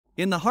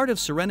In the heart of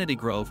Serenity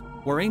Grove,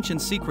 where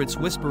ancient secrets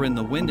whisper in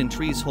the wind and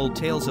trees hold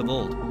tales of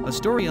old, a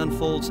story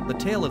unfolds, a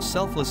tale of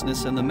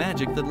selflessness and the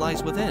magic that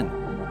lies within.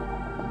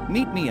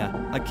 Meet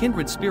Mia, a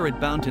kindred spirit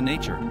bound to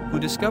nature, who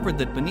discovered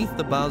that beneath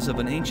the boughs of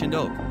an ancient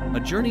oak, a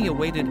journey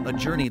awaited, a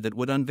journey that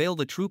would unveil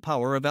the true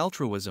power of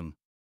altruism.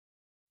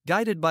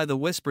 Guided by the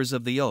whispers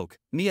of the oak,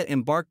 Mia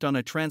embarked on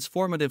a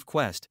transformative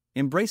quest,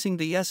 embracing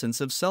the essence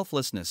of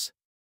selflessness.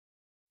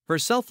 Her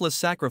selfless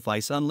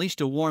sacrifice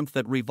unleashed a warmth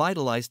that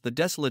revitalized the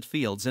desolate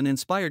fields and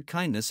inspired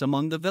kindness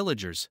among the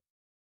villagers.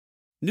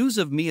 News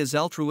of Mia's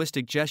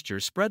altruistic gesture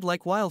spread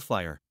like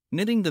wildfire,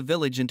 knitting the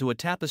village into a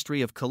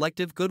tapestry of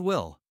collective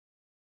goodwill.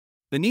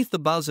 Beneath the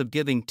Boughs of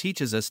Giving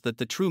teaches us that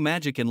the true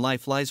magic in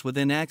life lies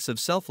within acts of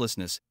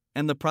selflessness,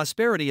 and the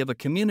prosperity of a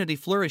community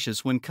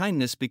flourishes when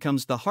kindness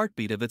becomes the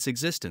heartbeat of its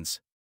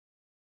existence.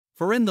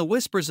 For in the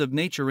whispers of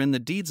nature, in the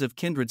deeds of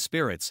kindred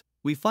spirits,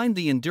 we find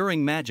the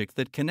enduring magic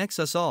that connects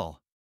us all.